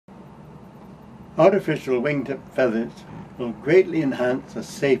Artificial wingtip feathers will greatly enhance the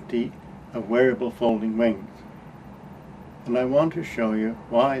safety of wearable folding wings, and I want to show you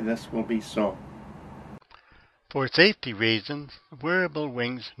why this will be so. For safety reasons, wearable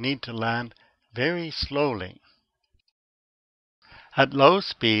wings need to land very slowly. At low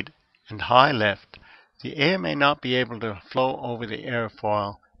speed and high lift, the air may not be able to flow over the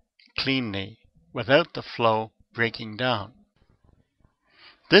airfoil cleanly without the flow breaking down.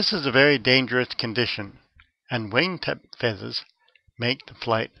 This is a very dangerous condition, and wingtip feathers make the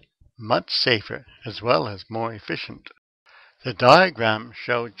flight much safer as well as more efficient. The diagram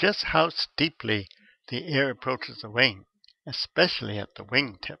shows just how steeply the air approaches the wing, especially at the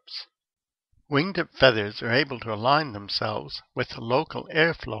wingtips. Wingtip feathers are able to align themselves with the local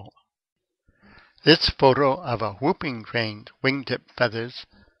airflow. This photo of a whooping crane's wingtip feathers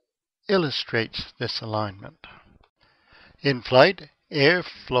illustrates this alignment. In flight, air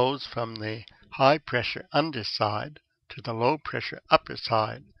flows from the high-pressure underside to the low-pressure upper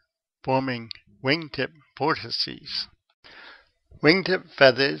side, forming wingtip vortices. Wingtip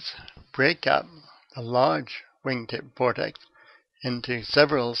feathers break up the large wingtip vortex into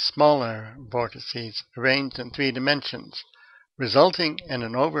several smaller vortices arranged in 3 dimensions, resulting in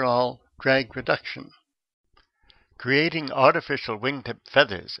an overall drag reduction. Creating artificial wingtip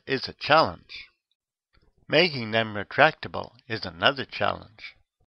feathers is a challenge. Making them retractable is another challenge.